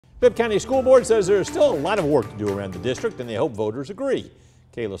Bibb County School Board says there's still a lot of work to do around the district, and they hope voters agree.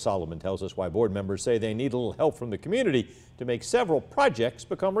 Kayla Solomon tells us why board members say they need a little help from the community to make several projects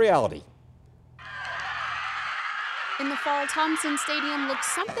become reality. In the fall, Thompson Stadium looks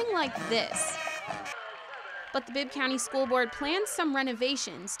something like this. But the Bibb County School Board plans some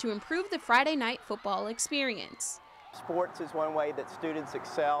renovations to improve the Friday night football experience. Sports is one way that students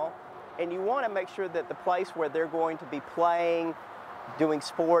excel, and you want to make sure that the place where they're going to be playing, doing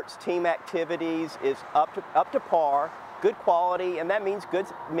sports, team activities is up to par, good quality, and that means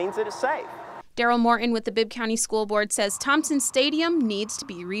that it's safe. Daryl Morton with the Bibb County School Board says Thompson Stadium needs to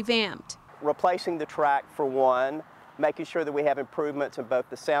be revamped. Replacing the track for one, making sure that we have improvements in both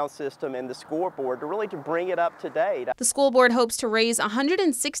the sound system and the scoreboard to bring it up to date. The school board hopes to raise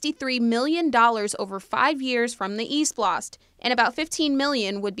 $163 million over 5 years from the ESPLOST, and about $15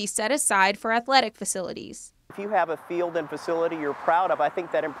 million would be set aside for athletic facilities. If you have a field and facility you're proud of, I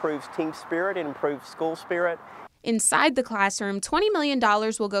think that improves team spirit, it improves school spirit. Inside the classroom, $20 million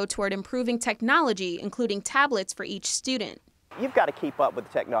will go toward improving technology, including tablets for each student. You've got to keep up with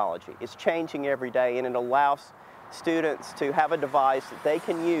the technology. It's changing every day, and it allows students to have a device that they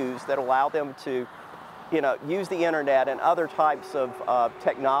can use that allow them to, use the internet and other types of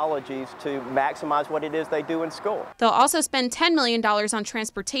technologies to maximize what it is they do in school. They'll also spend $10 million on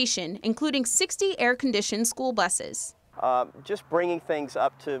transportation, including 60 air-conditioned school buses. Just bringing things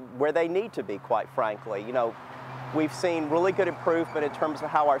up to where they need to be, quite frankly. We've seen really good improvement in terms of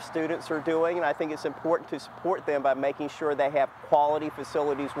how our students are doing, and I think it's important to support them by making sure they have quality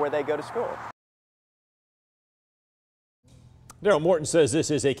facilities where they go to school. Daryl Morton says this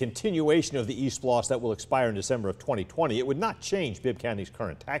is a continuation of the ESPLOST that will expire in December of 2020. It would not change Bibb County's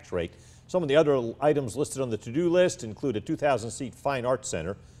current tax rate. Some of the other items listed on the to-do list include a 2,000-seat fine arts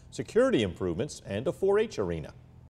center, security improvements, and a 4-H arena.